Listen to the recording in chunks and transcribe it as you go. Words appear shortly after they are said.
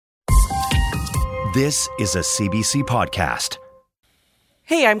This is a CBC podcast.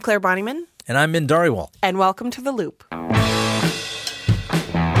 Hey, I'm Claire Bonnyman. And I'm Min Dhariwal. And welcome to The Loop.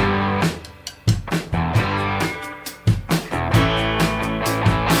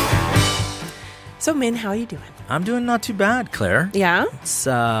 So, Min, how are you doing? I'm doing not too bad, Claire. Yeah? It's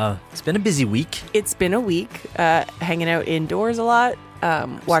been a busy week. It's been a week, hanging out indoors a lot,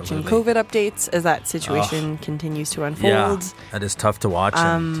 watching COVID updates as that situation continues to unfold. Yeah, that is tough to watch.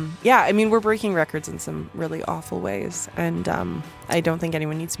 Yeah, I mean, we're breaking records in some really awful ways. And I don't think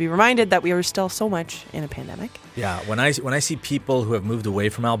anyone needs to be reminded that we are still so much in a pandemic. Yeah, when I see people who have moved away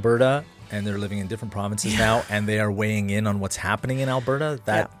from Alberta and they're living in different provinces now, and they are weighing in on what's happening in Alberta,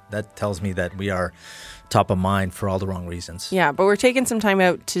 that tells me that we are top of mind for all the wrong reasons. Yeah, but we're taking some time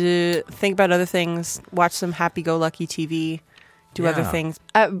out to think about other things, watch some happy-go-lucky TV, do other things.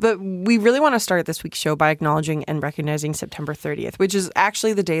 But we really want to start this week's show by acknowledging and recognizing September 30th, which is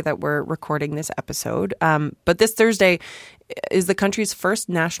actually the day that we're recording this episode. But this Thursday is the country's first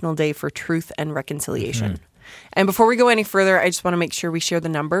National Day for Truth and Reconciliation. Mm-hmm. And before we go any further, I just want to make sure we share the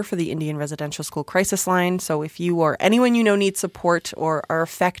number for the Indian Residential School Crisis Line. So if you or anyone you know needs support or are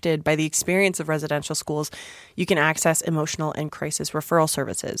affected by the experience of residential schools, you can access emotional and crisis referral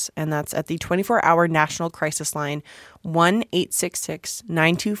services. And that's at the 24-hour National Crisis Line,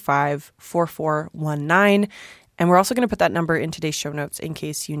 1-866-925-4419. And we're also going to put that number in today's show notes in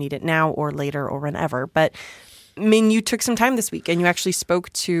case you need it now or later or whenever. But I mean, you took some time this week and you actually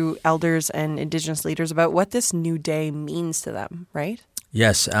spoke to elders and Indigenous leaders about what this new day means to them, right?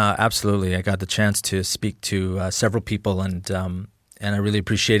 Yes, absolutely. I got the chance to speak to several people and I really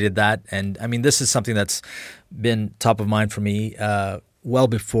appreciated that. And I mean, this is something that's been top of mind for me well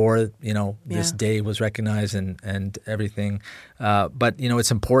before, this day was recognized and everything. But,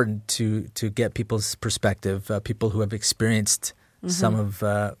 it's important to get people's perspective, people who have experienced some of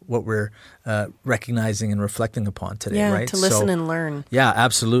what we're recognizing and reflecting upon today, right? To listen and learn. Yeah,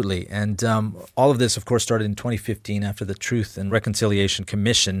 absolutely. And all of this, of course, started in 2015 after the Truth and Reconciliation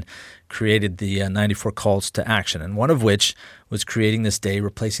Commission created the 94 calls to action, and one of which was creating this day,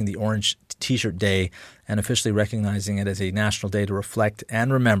 replacing the Orange T-shirt Day and officially recognizing it as a national day to reflect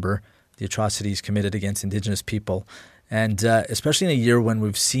and remember the atrocities committed against Indigenous people. And especially in a year when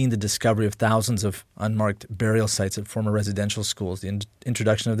we've seen the discovery of thousands of unmarked burial sites at former residential schools, the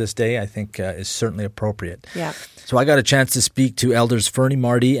introduction of this day, I think, is certainly appropriate. Yeah. So I got a chance to speak to elders Fernie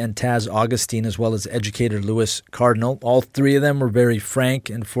Marty and Taz Augustine, as well as educator Louis Cardinal. All three of them were very frank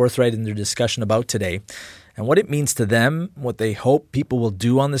and forthright in their discussion about today and what it means to them, what they hope people will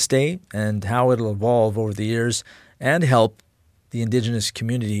do on this day, and how it'll evolve over the years and help the Indigenous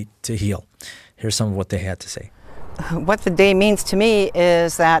community to heal. Here's some of what they had to say. What the day means to me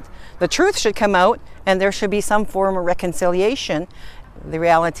is that the truth should come out and there should be some form of reconciliation. The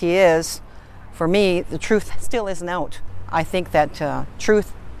reality is, for me, the truth still isn't out. I think that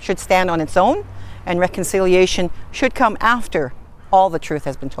truth should stand on its own and reconciliation should come after all the truth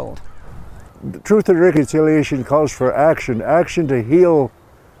has been told. The truth and reconciliation calls for action to heal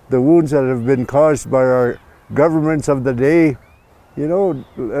the wounds that have been caused by our governments of the day.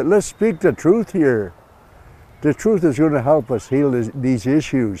 Let's speak the truth here. The truth is going to help us heal these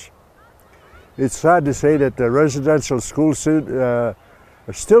issues. It's sad to say that the residential schools are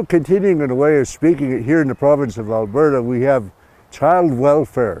still continuing in a way of speaking here in the province of Alberta. We have child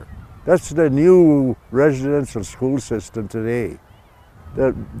welfare. That's the new residential school system today.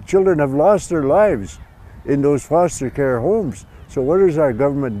 The children have lost their lives in those foster care homes. So what is our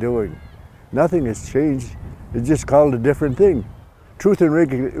government doing? Nothing has changed. It's just called a different thing. Truth and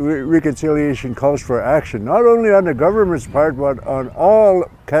reconciliation calls for action, not only on the government's part, but on all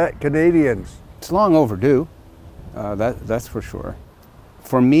Canadians. It's long overdue, that's for sure.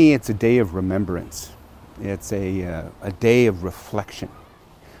 For me, it's a day of remembrance. It's a day of reflection.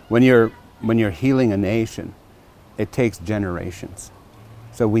 When you're healing a nation, it takes generations.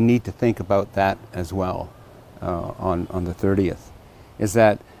 So we need to think about that as well on the 30th, is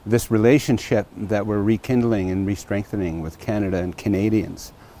that this relationship that we're rekindling and re-strengthening with Canada and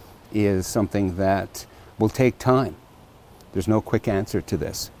Canadians is something that will take time. There's no quick answer to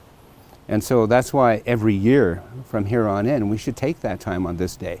this. And so that's why every year from here on in, we should take that time on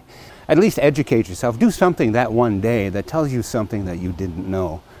this day. At least educate yourself. Do something that one day that tells you something that you didn't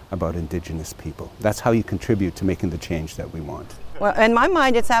know about Indigenous people. That's how you contribute to making the change that we want. Well, in my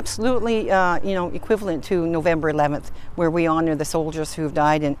mind, it's absolutely, equivalent to November 11th, where we honor the soldiers who've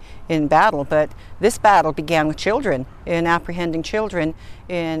died in battle. But this battle began with children, in apprehending children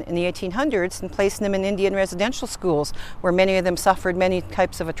in the 1800s and placing them in Indian residential schools, where many of them suffered many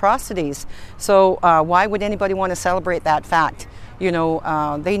types of atrocities. So why would anybody want to celebrate that fact?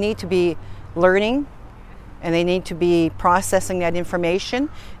 They need to be learning, and they need to be processing that information,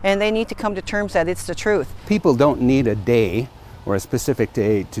 and they need to come to terms that it's the truth. People don't need a day or a specific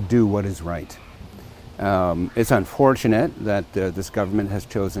day to do what is right. It's unfortunate that this government has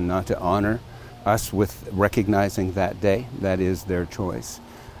chosen not to honor us with recognizing that day. That is their choice.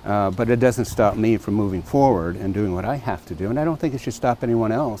 But it doesn't stop me from moving forward and doing what I have to do. And I don't think it should stop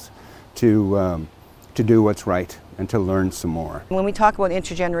anyone else to do what's right and to learn some more. When we talk about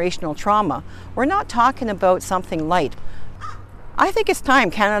intergenerational trauma, we're not talking about something light. I think it's time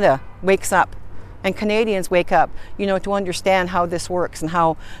Canada wakes up and Canadians wake up, to understand how this works and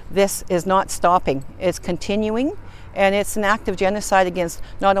how this is not stopping. It's continuing, and it's an act of genocide against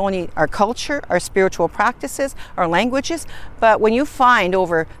not only our culture, our spiritual practices, our languages, but when you find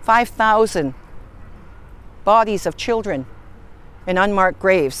over 5,000 bodies of children in unmarked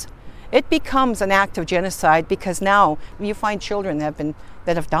graves, it becomes an act of genocide, because now you find children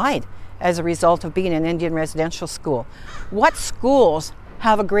that have died as a result of being in an Indian residential school. What schools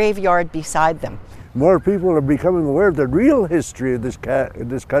have a graveyard beside them? More people are becoming aware of the real history of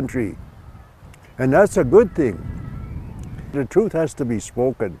this country, and that's a good thing. The truth has to be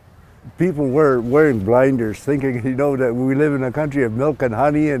spoken. People were wearing blinders, thinking, that we live in a country of milk and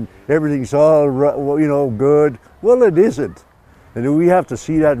honey and everything's all, good. Well, it isn't. And we have to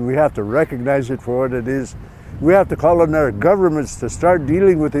see that, and we have to recognize it for what it is. We have to call on our governments to start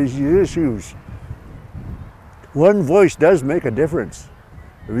dealing with these issues. One voice does make a difference.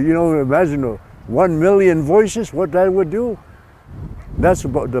 Imagine 1 million voices, what that would do. That's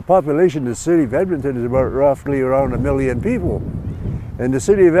about the population of the city of Edmonton is about roughly around 1 million people. And the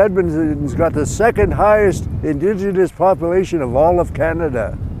city of Edmonton's got the second highest Indigenous population of all of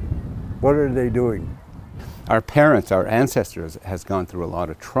Canada. What are they doing? Our parents, our ancestors, has gone through a lot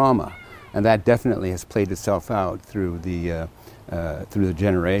of trauma, and that definitely has played itself out through the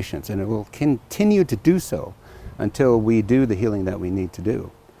generations, and it will continue to do so until we do the healing that we need to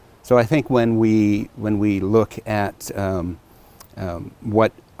do. So I think when we look at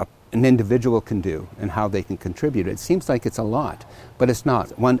what an individual can do and how they can contribute, it seems like it's a lot, but it's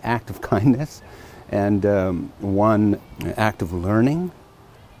not. One act of kindness and one act of learning,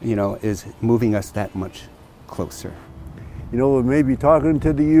 is moving us that much closer. We may be talking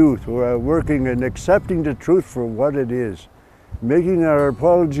to the youth who are working and accepting the truth for what it is, making our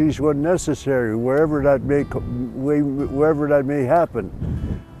apologies when necessary, wherever that may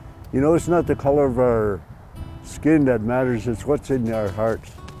happen. It's not the color of our skin that matters, it's what's in our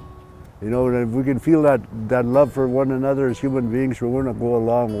hearts. And if we can feel that love for one another as human beings, we're going to go a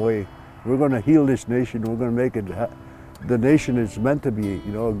long way. We're going to heal this nation. We're going to make it the nation it's meant to be,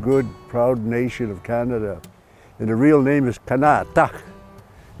 a good, proud nation of Canada. And the real name is Kanatak,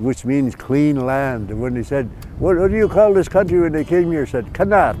 which means clean land. And when they said, what do you call this country when they came here? Said,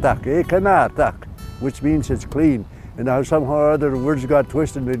 Kanatak, Kanatak, which means it's clean. And now somehow or other the words got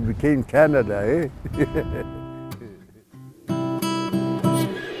twisted and it became Canada,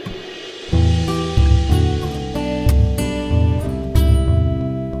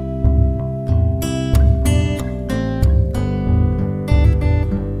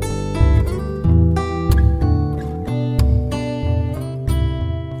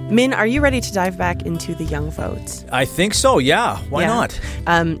 Min, are you ready to dive back into the young votes? I think so, yeah. Why not?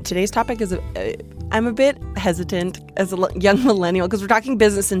 Today's topic is, I'm a bit hesitant as a young millennial because we're talking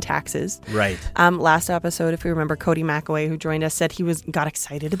business and taxes. Right. Last episode, if we remember, Cody McAway, who joined us, said he got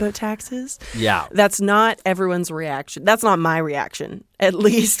excited about taxes. Yeah. That's not everyone's reaction. That's not my reaction, at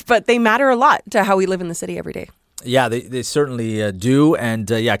least. But they matter a lot to how we live in the city every day. Yeah, they certainly do.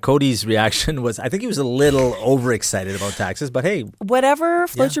 And Cody's reaction was, I think he was a little overexcited about taxes, but hey. Whatever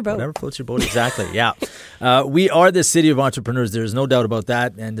floats your boat. Whatever floats your boat, exactly, yeah. We are the city of entrepreneurs. There's no doubt about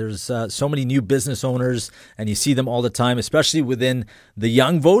that. And there's so many new business owners, and you see them all the time, especially within the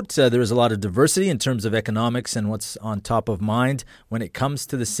young vote. There is a lot of diversity in terms of economics and what's on top of mind when it comes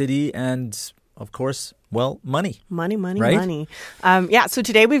to the city and, of course, money. Money, right? Money. So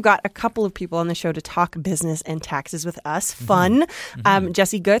today we've got a couple of people on the show to talk business and taxes with us. Fun. Mm-hmm.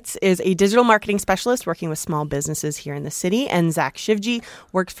 Jesse Gutz is a digital marketing specialist working with small businesses here in the city. And Zach Shivji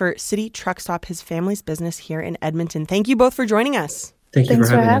works for City Truck Stop, his family's business here in Edmonton. Thank you both for joining us. Thanks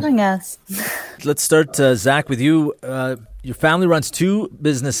for having us. Let's start, Zach, with you. Your family runs two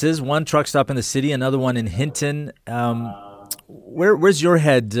businesses, one truck stop in the city, another one in Hinton. Where's your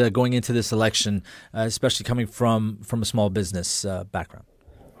head going into this election, especially coming from a small business background?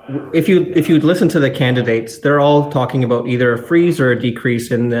 If you listen to the candidates, they're all talking about either a freeze or a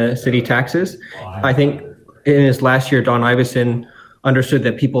decrease in the city taxes. I think in his last year, Don Iveson understood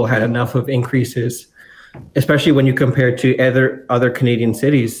that people had enough of increases. especially when you compare to other Canadian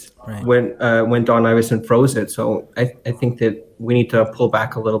cities when Don Iveson froze it. So I think that we need to pull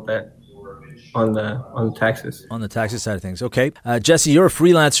back a little bit on the taxes. On the taxes side of things. Okay. Jesse, you're a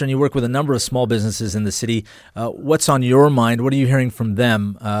freelancer and you work with a number of small businesses in the city. What's on your mind? What are you hearing from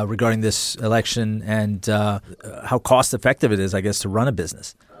them regarding this election and how cost effective it is, I guess, to run a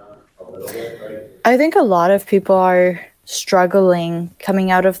business? I think a lot of people are struggling coming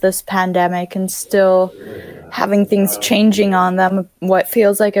out of this pandemic and still having things changing on them, what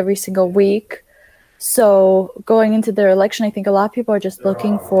feels like every single week. So going into their election, I think a lot of people are just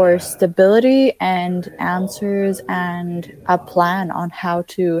looking for stability and answers and a plan on how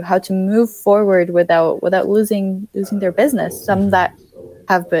to move forward without losing their business. Some that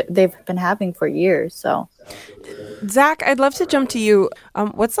they've been having for years. So, Zach, I'd love to jump to you.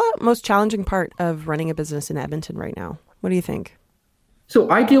 What's the most challenging part of running a business in Edmonton right now? What do you think? So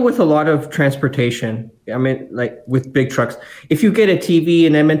I deal with a lot of transportation. I mean, like with big trucks. If you get a TV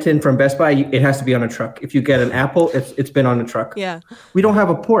in Edmonton from Best Buy, it has to be on a truck. If you get an Apple, it's been on a truck. Yeah. We don't have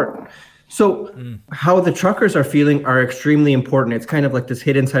a port. So how the truckers are feeling are extremely important. It's kind of like this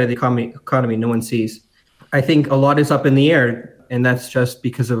hidden side of the economy no one sees. I think a lot is up in the air, and that's just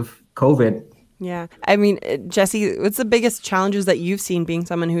because of COVID. Yeah. I mean, Jesse, what's the biggest challenges that you've seen being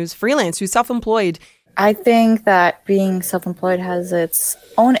someone who's freelance, who's self-employed? I think that being self-employed has its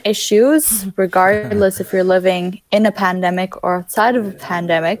own issues, regardless if you're living in a pandemic or outside of a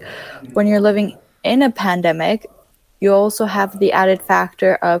pandemic. When you're living in a pandemic, you also have the added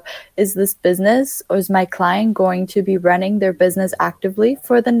factor of, is this business or is my client going to be running their business actively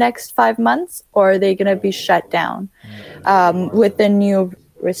for the next 5 months, or are they going to be shut down? With the new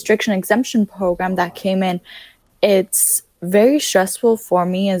restriction exemption program that came in, it's very stressful for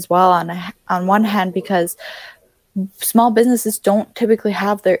me as well on one hand, because small businesses don't typically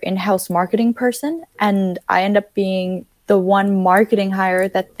have their in-house marketing person, and I end up being the one marketing hire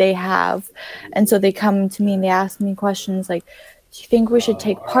that they have. And so they come to me and they ask me questions like, do you think we should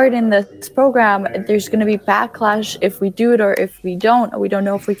take part in this program? There's going to be backlash if we do it or if we don't. We don't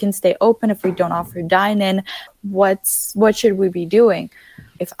know if we can stay open, if we don't offer dine-in. What should we be doing?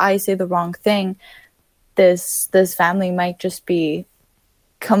 If I say the wrong thing, this family might just be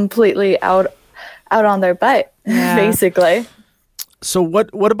completely out on their butt, basically. So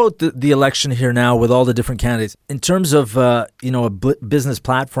what about the election here now with all the different candidates? In terms of a business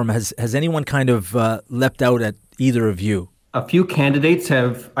platform, has anyone kind of leapt out at either of you? A few candidates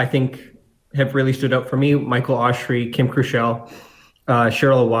have really stood out for me. Michael Oshry, Kim Crushell,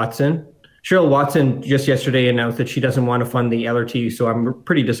 Cheryl Watson. Cheryl Watson just yesterday announced that she doesn't want to fund the LRT, so I'm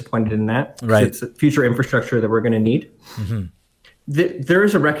pretty disappointed in that. Right. It's future infrastructure that we're going to need. Mm-hmm. There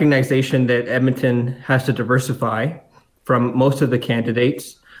is a recognition that Edmonton has to diversify from most of the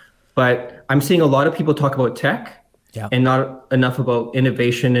candidates, but I'm seeing a lot of people talk about tech and not enough about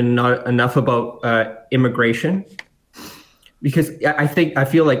innovation and not enough about immigration. Because I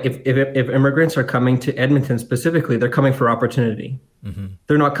feel like if immigrants are coming to Edmonton specifically, they're coming for opportunity. Mm-hmm.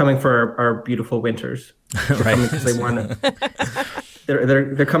 They're not coming for our beautiful winters. They're coming because they want to.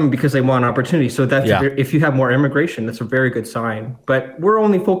 They're coming because they want opportunity. So if you have more immigration, that's a very good sign. But we're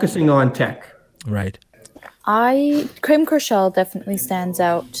only focusing on tech. Right. Kim Crushell definitely stands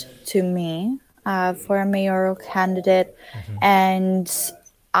out to me for a mayoral candidate, and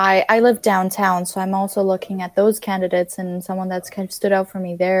I live downtown, so I'm also looking at those candidates, and someone that's kind of stood out for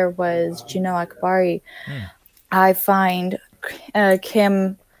me there was Gino Akbari. I find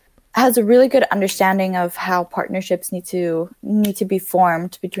Kim has a really good understanding of how partnerships need to be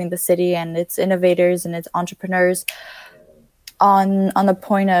formed between the city and its innovators and its entrepreneurs. On the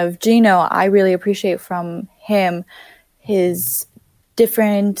point of Gino, I really appreciate from him his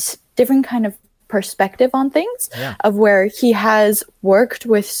different kind of perspective on things, of where he has worked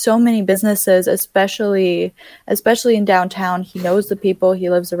with so many businesses, especially in downtown. He knows the people, he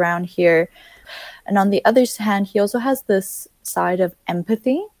lives around here. And on the other hand, he also has this side of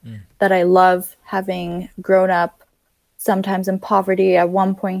empathy that I love, having grown up sometimes in poverty. At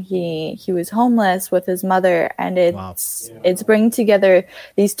one point, he was homeless with his mother, and it's bringing together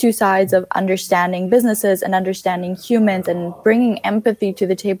these two sides of understanding businesses and understanding humans and bringing empathy to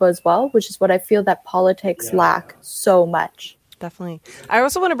the table as well, which is what I feel that politics lack so much. Definitely. I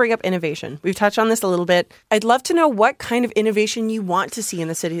also want to bring up innovation. We've touched on this a little bit. I'd love to know what kind of innovation you want to see in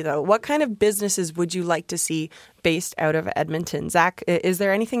the city, though. What kind of businesses would you like to see based out of Edmonton? Zach, is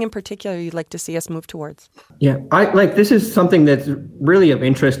there anything in particular you'd like to see us move towards? Yeah, this is something that's really of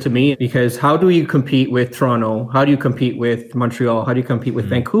interest to me, because how do you compete with Toronto? How do you compete with Montreal? How do you compete with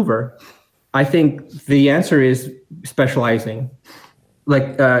Vancouver? I think the answer is specializing.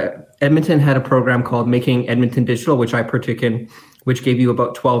 Edmonton had a program called Making Edmonton Digital, which I partook in, which gave you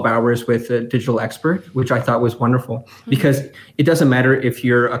about 12 hours with a digital expert, which I thought was wonderful because it doesn't matter if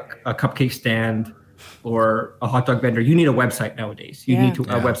you're a cupcake stand or a hot dog vendor. You need a website nowadays. You need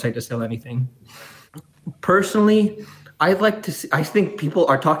a website to sell anything. Personally, I think people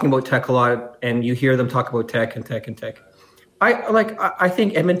are talking about tech a lot, and you hear them talk about tech and tech and tech. I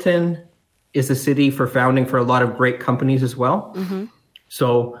think Edmonton is a city for founding for a lot of great companies as well. Mm-hmm.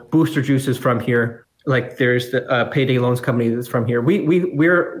 So Booster Juice is from here. Like there's the Payday Loans company that's from here.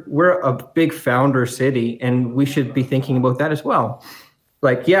 We're a big founder city, and we should be thinking about that as well.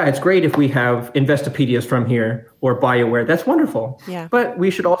 Like, yeah, it's great if we have Investopedias from here or BioWare. That's wonderful. Yeah. But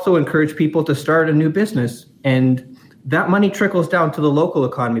we should also encourage people to start a new business, and that money trickles down to the local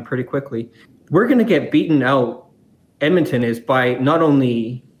economy pretty quickly. We're going to get beaten out. Edmonton is by not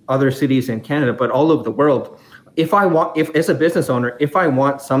only other cities in Canada, but all over the world. If as a business owner, if I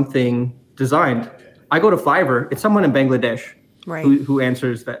want something designed, I go to Fiverr. It's someone in Bangladesh who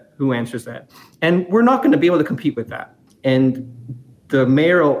answers that. And we're not going to be able to compete with that. And the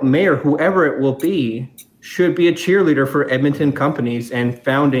mayor, whoever it will be, should be a cheerleader for Edmonton companies and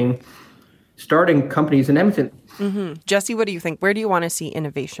starting companies in Edmonton. Mm-hmm. Jesse, what do you think? Where do you want to see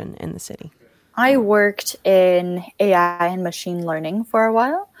innovation in the city? I worked in AI and machine learning for a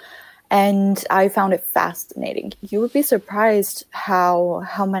while, and I found it fascinating. You would be surprised how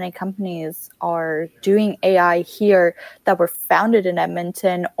many companies are doing AI here that were founded in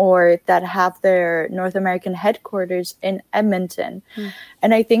Edmonton or that have their North American headquarters in Edmonton.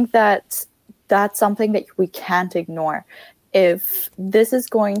 And I think that that's something that we can't ignore. If this is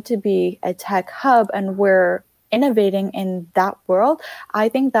going to be a tech hub and we're innovating in that world, I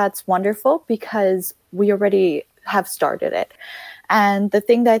think that's wonderful because we already have started it. And the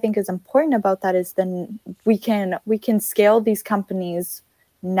thing that I think is important about that is then we can scale these companies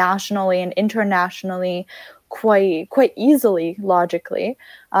nationally and internationally quite easily, logically,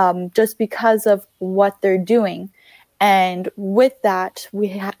 just because of what they're doing. And with that,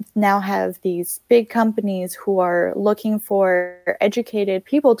 we now have these big companies who are looking for educated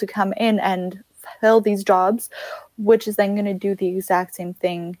people to come in and fill these jobs, which is then going to do the exact same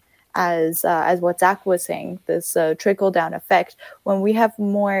thing as what Zach was saying, this trickle-down effect. When we have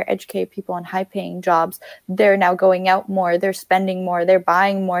more educated people in high-paying jobs, they're now going out more, they're spending more, they're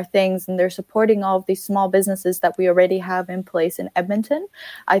buying more things, and they're supporting all of these small businesses that we already have in place in Edmonton.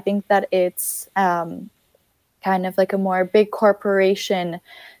 I think that it's kind of like a more big corporation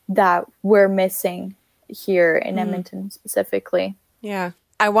that we're missing here in Edmonton specifically. Yeah.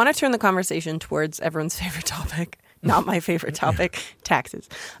 I want to turn the conversation towards everyone's favorite topic. Not my favorite topic, taxes.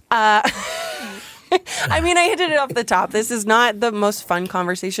 I mean, I hit it off the top. This is not the most fun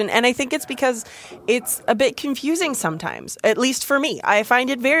conversation. And I think it's because it's a bit confusing sometimes, at least for me. I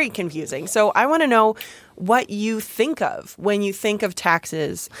find it very confusing. So I want to know what you think of when you think of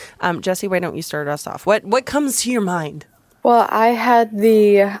taxes. Jesse, why don't you start us off? What comes to your mind? Well, I had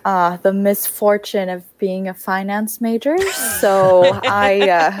the misfortune of being a finance major. So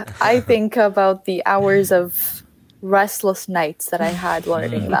I think about the hours of restless nights that I had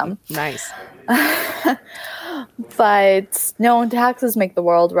learning them. Nice. But no, taxes make the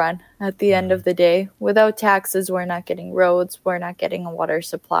world run at the end of the day. Without taxes, we're not getting roads, we're not getting a water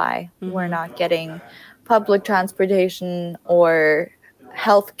supply, we're not getting public transportation or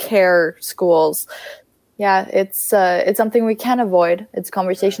health care schools. Yeah, it's something we can't avoid. It's a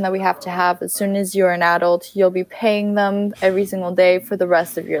conversation that we have to have. As soon as you're an adult, you'll be paying them every single day for the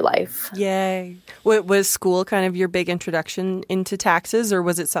rest of your life. Yay. Was school kind of your big introduction into taxes, or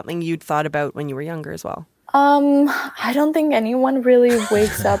was it something you'd thought about when you were younger as well? I don't think anyone really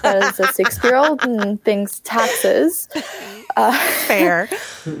wakes up as a 6-year-old and thinks taxes. Fair.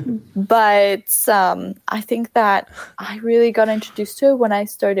 But I think that I really got introduced to it when I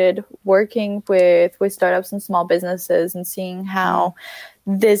started working with startups and small businesses and seeing how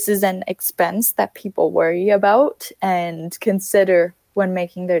this is an expense that people worry about and consider when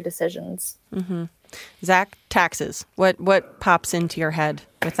making their decisions. Mm-hmm. Zach, taxes. What pops into your head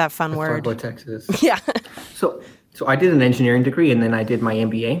with that fun word? Talk about taxes. Yeah. So I did an engineering degree and then I did my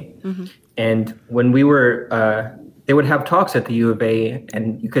MBA. Mm-hmm. And when we were, they would have talks at the U of A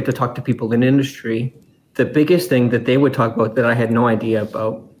and you get to talk to people in industry. The biggest thing that they would talk about that I had no idea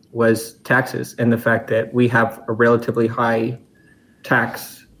about was taxes and the fact that we have a relatively high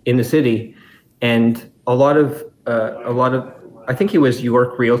tax in the city. And a lot of, I think it was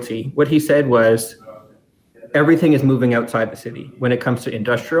York Realty. What he said was everything is moving outside the city when it comes to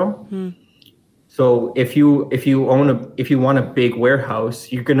industrial. So if you want a big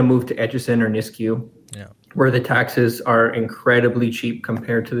warehouse, you're going to move to Edgerton or Nisku. Yeah. where the taxes are incredibly cheap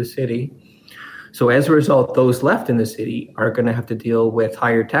compared to the city. So as a result, those left in the city are going to have to deal with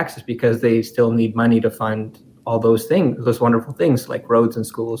higher taxes because they still need money to fund all those things, those wonderful things like roads and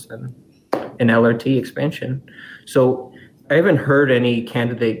schools and LRT expansion. So I haven't heard any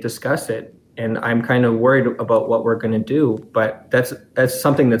candidate discuss it, and I'm kind of worried about what we're going to do, but that's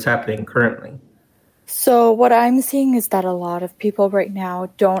something that's happening currently. So what I'm seeing is that a lot of people right now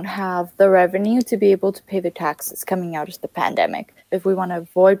don't have the revenue to be able to pay their taxes coming out of the pandemic. If we want to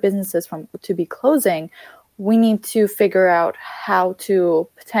avoid businesses to be closing, we need to figure out how to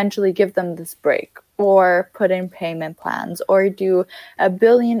potentially give them this break or put in payment plans or do a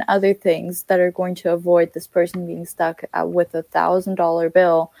billion other things that are going to avoid this person being stuck with $1,000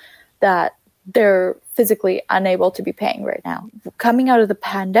 bill that they're physically unable to be paying right now. Coming out of the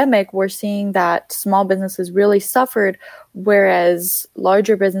pandemic, we're seeing that small businesses really suffered, whereas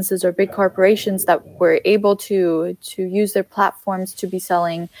larger businesses or big corporations that were able to use their platforms to be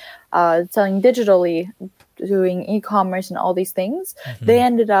selling digitally, doing e-commerce and all these things, they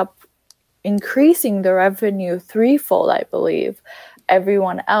ended up increasing the revenue threefold, I believe.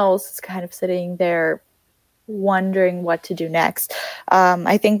 Everyone else is kind of sitting there wondering what to do next.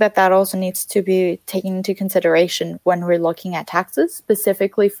 I think that also needs to be taken into consideration when we're looking at taxes,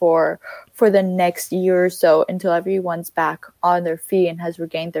 specifically for the next year or so until everyone's back on their feet and has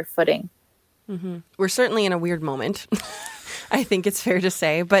regained their footing. Mm-hmm. We're certainly in a weird moment. I think it's fair to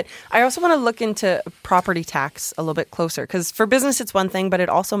say. But I also want to look into property tax a little bit closer because for business, it's one thing, but it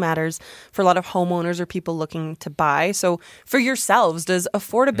also matters for a lot of homeowners or people looking to buy. So for yourselves, does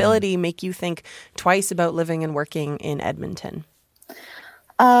affordability make you think twice about living and working in Edmonton?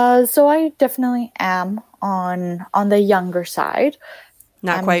 So I definitely am on the younger side.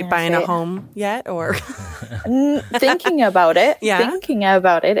 Not quite buying a home yet, or thinking about it. Yeah. Thinking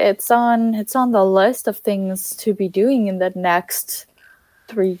about it. It's on the list of things to be doing in the next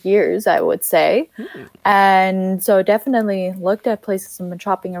 3 years, I would say. And so definitely looked at places and been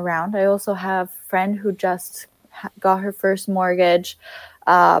shopping around. I also have a friend who just got her first mortgage.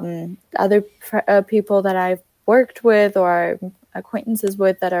 Other people that I've worked with or acquaintances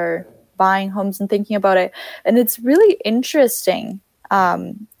with that are buying homes and thinking about it. And it's really interesting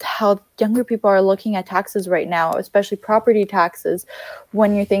how younger people are looking at taxes right now, especially property taxes,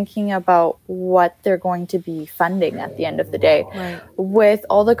 when you're thinking about what they're going to be funding at the end of the day. Right. With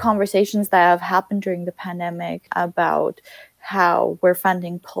all the conversations that have happened during the pandemic about how we're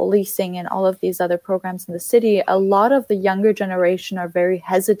funding policing and all of these other programs in the city, a lot of the younger generation are very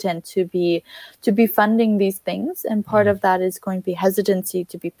hesitant to be funding these things. And part of that is going to be hesitancy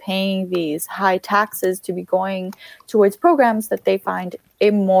to be paying these high taxes, to be going towards programs that they find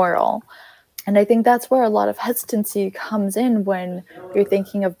immoral. And I think that's where a lot of hesitancy comes in when you're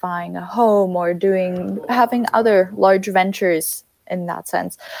thinking of buying a home or having other large ventures in that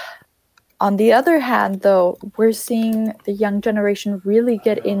sense. On the other hand, though, we're seeing the young generation really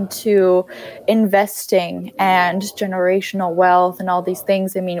get into investing and generational wealth and all these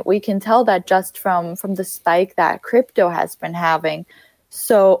things. I mean, we can tell that just from the spike that crypto has been having.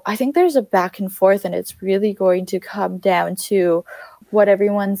 So I think there's a back and forth, and it's really going to come down to what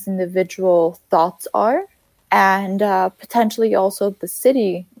everyone's individual thoughts are, and potentially also the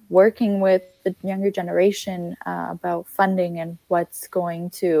city working with the younger generation about funding and what's going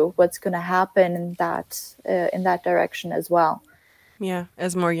to happen in that direction as well. Yeah,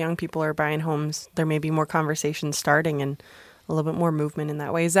 as more young people are buying homes, there may be more conversations starting and a little bit more movement in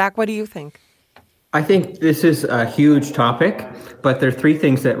that way. Zach, what do you think? I think this is a huge topic, but there are three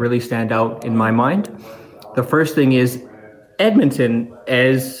things that really stand out in my mind. The first thing is Edmonton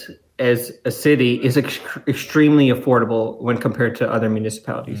as a city is extremely affordable when compared to other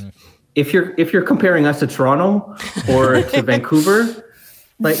municipalities. If you're comparing us to Toronto or to Vancouver,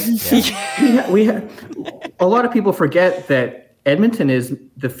 like we a lot of people forget that Edmonton is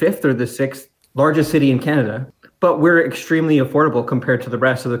the 5th or the 6th largest city in Canada, but we're extremely affordable compared to the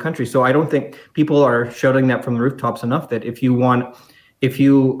rest of the country. So I don't think people are shouting that from the rooftops enough that if you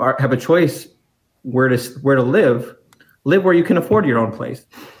have a choice where to live where you can afford your own place.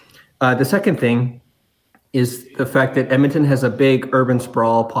 The second thing is the fact that Edmonton has a big urban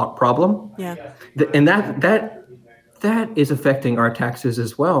sprawl problem. Yeah. And that is affecting our taxes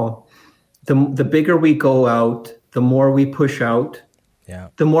as well. The bigger we go out, the more we push out,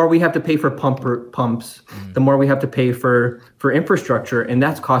 the more we have to pay for pumps, the more we have to pay for infrastructure, and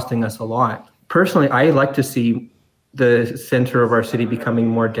that's costing us a lot. Personally, I like to see the center of our city becoming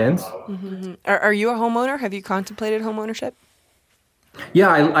more dense. Mm-hmm. Are you a homeowner? Have you contemplated homeownership? Yeah,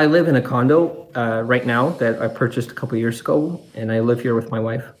 I live in a condo right now that I purchased a couple of years ago, and I live here with my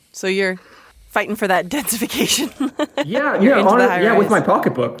wife. So you're fighting for that densification. With my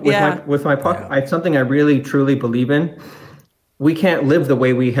pocketbook. With my pocket, it's something I really, truly believe in. We can't live the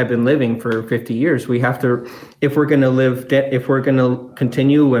way we have been living for 50 years. We have to, if we're going to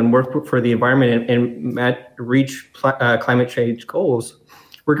continue and work for the environment and reach climate change goals,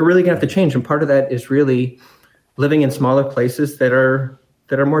 we're really going to have to change. And part of that is really living in smaller places that are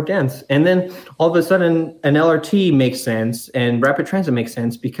more dense. And then all of a sudden, an LRT makes sense and rapid transit makes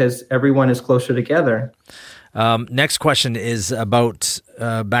sense because everyone is closer together. Next question is about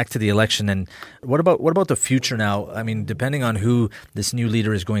back to the election, and what about the future now? I mean, depending on who this new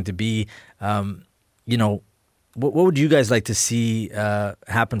leader is going to be, what would you guys like to see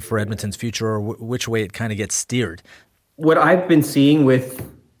happen for Edmonton's future, or which way it kind of gets steered? What I've been seeing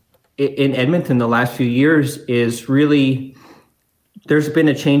in Edmonton the last few years is really there's been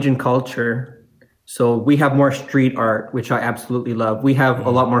a change in culture. So we have more street art, which I absolutely love. We have a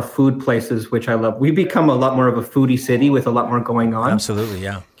lot more food places, which I love. We've become a lot more of a foodie city with a lot more going on. Absolutely,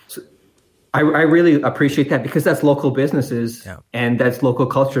 yeah. So I really appreciate that because that's local businesses and that's local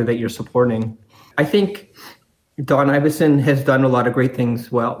culture that you're supporting. I think Don Iveson has done a lot of great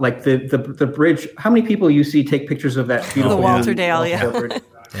things well. Like the bridge, how many people you see take pictures of that beautiful the Walter Dale, bridge?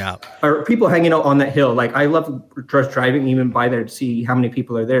 Yeah. Or people hanging out on that hill. Like I love just driving even by there to see how many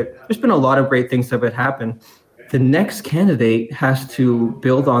people are there. There's been a lot of great things that have happened. The next candidate has to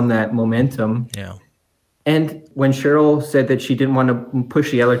build on that momentum. Yeah. And when Cheryl said that she didn't want to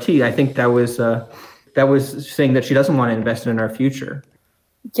push the LRT, I think that was saying that she doesn't want to invest in our future.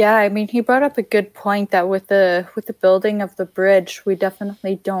 Yeah, I mean, he brought up a good point that with the building of the bridge, we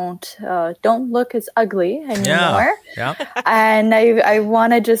definitely don't look as ugly anymore. Yeah. And I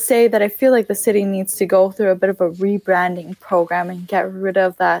want to just say that I feel like the city needs to go through a bit of a rebranding program and get rid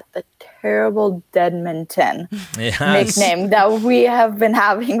of the terrible Deadmonton nickname that we have been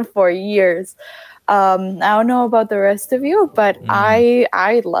having for years. I don't know about the rest of you, but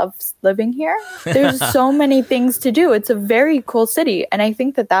I love living here. There's so many things to do. It's a very cool city. And I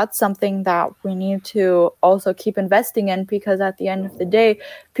think that that's something that we need to also keep investing in because at the end of the day,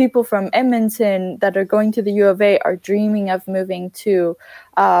 people from Edmonton that are going to the U of A are dreaming of moving to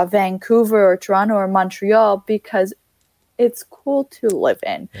Vancouver or Toronto or Montreal because it's cool to live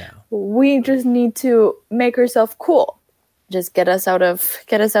in. Yeah. We just need to make ourselves cool. Just get us out of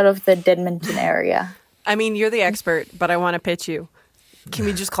the Edmonton area. I mean, you're the expert, but I want to pitch you. Can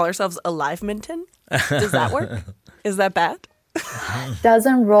we just call ourselves Alive-Minton? Does that work? Is that bad?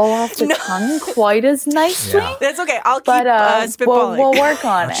 Doesn't roll off the tongue quite as nicely. Yeah. That's okay. I'll keep spitballing. We'll work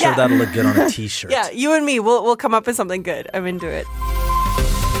on it. I'm sure that'll look good on a T-shirt. Yeah, you and me, we'll come up with something good. I'm into it.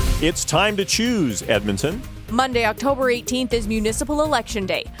 It's time to choose, Edmonton. Monday, October 18th is Municipal Election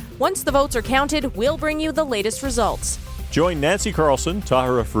Day. Once the votes are counted, we'll bring you the latest results. Join Nancy Carlson,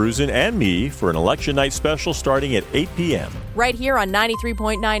 Tahira Fruzen, and me for an election night special starting at 8 p.m. Right here on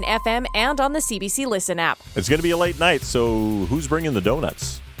 93.9 FM and on the CBC Listen app. It's going to be a late night, so who's bringing the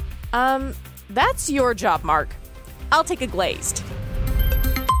donuts? That's your job, Mark. I'll take a glazed.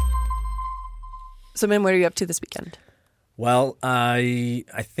 So, Min, what are you up to this weekend? Well, I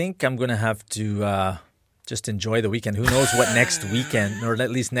think I'm going to have to just enjoy the weekend. Who knows what next weekend, or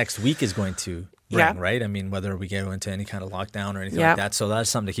at least next week, is going to bring, right? I mean, whether we go into any kind of lockdown or anything like that. So that's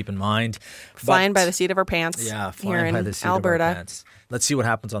something to keep in mind. Flying by the seat of our pants. Yeah, flying by the seat Alberta. of our pants. Let's see what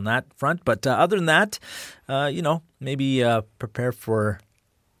happens on that front. But other than that, maybe prepare for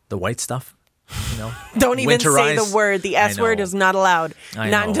the white stuff. Don't even say winterize. the word. The S word is not allowed.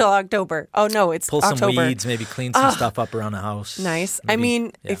 Not until October. Oh, no, it's Pull October. some weeds, maybe clean some stuff up around the house. Nice.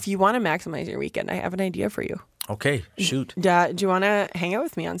 Maybe, if you want to maximize your weekend, I have an idea for you. Okay, shoot. Do you want to hang out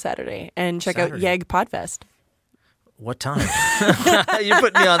with me on Saturday and check out YEG Podfest? What time? You're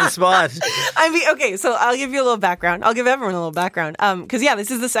putting me on the spot. I mean, okay, so I'll give you a little background. I'll give everyone a little background. Because,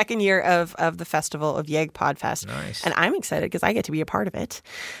 this is the second year of the festival of YEG Podfest. Nice. And I'm excited because I get to be a part of it.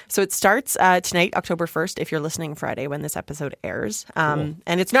 So it starts tonight, October 1st, if you're listening Friday when this episode airs. Cool.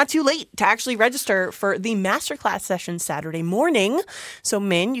 And it's not too late to actually register for the masterclass session Saturday morning. So,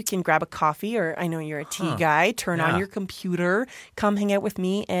 Min, you can grab a coffee, or I know you're a tea guy, turn on your computer, come hang out with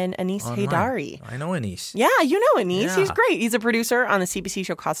me and Anis Haydari. I know Anis. Yeah, you know Anis. Yeah. He's great. He's a producer on the CBC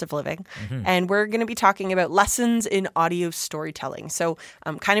show Cost of Living. Mm-hmm. And we're going to be talking about lessons in audio storytelling. So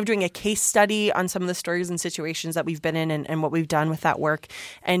I'm kind of doing a case study on some of the stories and situations that we've been in and what we've done with that work,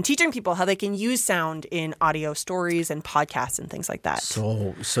 and teaching people how they can use sound in audio stories and podcasts and things like that.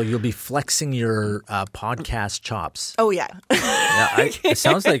 So you'll be flexing your podcast chops. Oh, yeah. It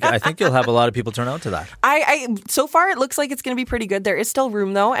sounds like I think you'll have a lot of people turn out to that. So far, it looks like it's going to be pretty good. There is still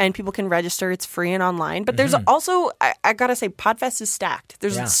room, though, and people can register. It's free and online. But there's also I got to say, Podfest is stacked.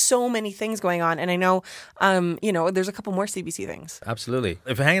 There's so many things going on. And I know, there's a couple more CBC things. Absolutely.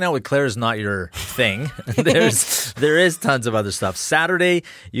 If hanging out with Claire is not your thing, there is tons of other stuff. Saturday,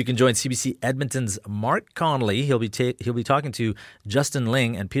 you can join CBC Edmonton's Mark Connolly. He'll be talking to Justin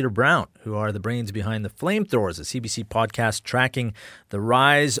Ling and Peter Brown, who are the brains behind the Flamethrowers, a CBC podcast tracking the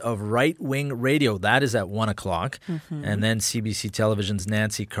rise of right-wing radio. That is at 1 o'clock. Mm-hmm. And then CBC Television's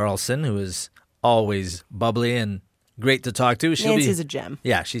Nancy Carlson, who is always bubbly and great to talk to. Nancy's a gem.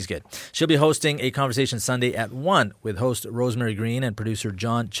 Yeah, she's good. She'll be hosting a conversation Sunday at 1 with host Rosemary Green and producer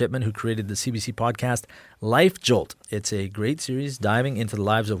John Chipman, who created the CBC podcast Life Jolt. It's a great series diving into the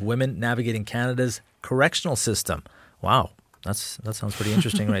lives of women navigating Canada's correctional system. Wow. That sounds pretty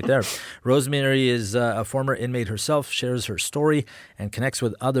interesting right there. Rosemary is a former inmate herself, shares her story, and connects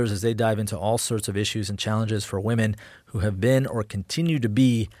with others as they dive into all sorts of issues and challenges for women who have been or continue to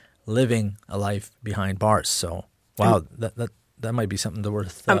be living a life behind bars. So, wow, that might be something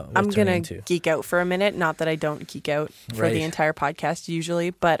worth I'm going to geek out for a minute. Not that I don't geek out for the entire podcast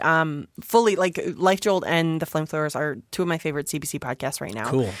usually, but fully, like, Life Jolt and The Flamethrowers are two of my favorite CBC podcasts right now.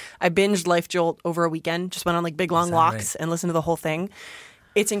 Cool. I binged Life Jolt over a weekend, just went on like big long walks and listened to the whole thing.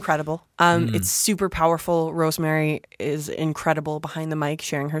 It's incredible. It's super powerful. Rosemary is incredible behind the mic,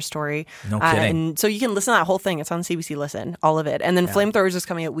 sharing her story. No kidding. And so you can listen to that whole thing. It's on CBC Listen, all of it. And then Flamethrowers is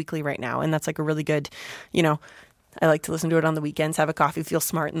coming out weekly right now. And that's like a really good, I like to listen to it on the weekends, have a coffee, feel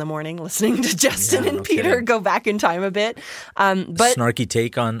smart in the morning, listening to Justin and Peter go back in time a bit. But snarky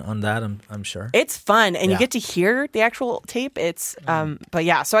take on that, I'm sure. It's fun, and you get to hear the actual tape. It's, but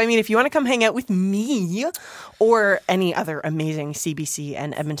yeah. So, I mean, if you want to come hang out with me or any other amazing CBC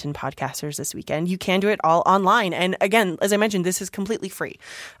and Edmonton podcasters this weekend, you can do it all online. And again, as I mentioned, this is completely free.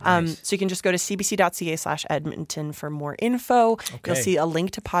 Nice. So you can just go to cbc.ca/Edmonton for more info. Okay. You'll see a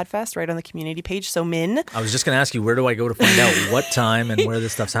link to Podfest right on the community page. So, Min, I was just going to ask you, where do I go to find out what time and where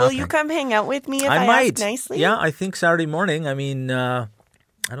this stuff's happening? Will you come hang out with me if I might ask nicely? Yeah, I think Saturday morning. I mean, I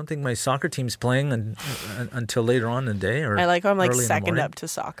don't think my soccer team's playing until later on in the day. Or I like how I'm like early in the second morning. up to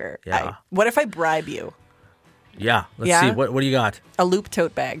soccer. Yeah. What if I bribe you? Yeah, let's see. What do you got? A loop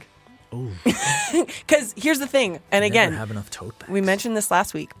tote bag. Ooh. Because here's the thing, and again, never have enough tote bags. We mentioned this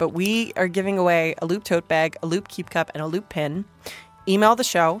last week, but we are giving away a loop tote bag, a loop keep cup, and a loop pin. Email the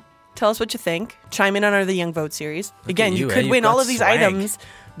show. Tell us what you think. Chime in on our The Young Vote series. Again, you could win all of these items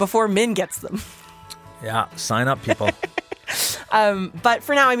before Min gets them. Yeah, sign up, people. But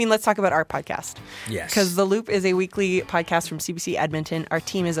for now, I mean, let's talk about our podcast. Yes. Because The Loop is a weekly podcast from CBC Edmonton. Our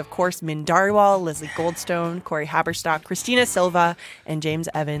team is, of course, Min Dhariwal, Leslie Goldstone, Corey Haberstock, Christina Silva, and James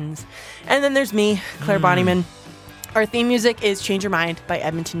Evans. And then there's me, Claire Bonnyman. Our theme music is Change Your Mind by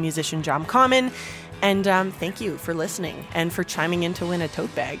Edmonton musician John Common. And thank you for listening and for chiming in to win a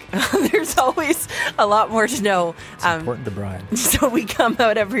tote bag. There's always a lot more to know. It's important to bribe. So we come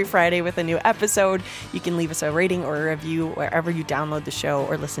out every Friday with a new episode. You can leave us a rating or a review wherever you download the show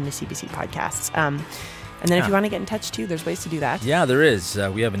or listen to CBC podcasts. And then if you want to get in touch too, there's ways to do that. Yeah, there is.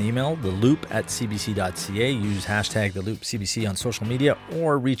 We have an email, theloop@cbc.ca. Use hashtag theloopcbc on social media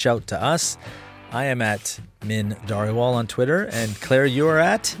or reach out to us. I am at Min Dhariwal on Twitter, and Claire, you are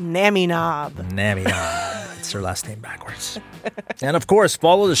at? Nammy Knob. It's her last name backwards. And of course,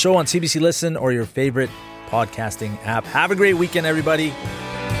 follow the show on CBC Listen or your favorite podcasting app. Have a great weekend, everybody.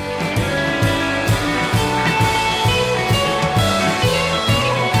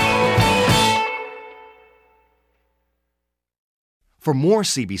 For more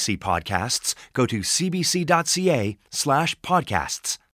CBC podcasts, go to cbc.ca/podcasts.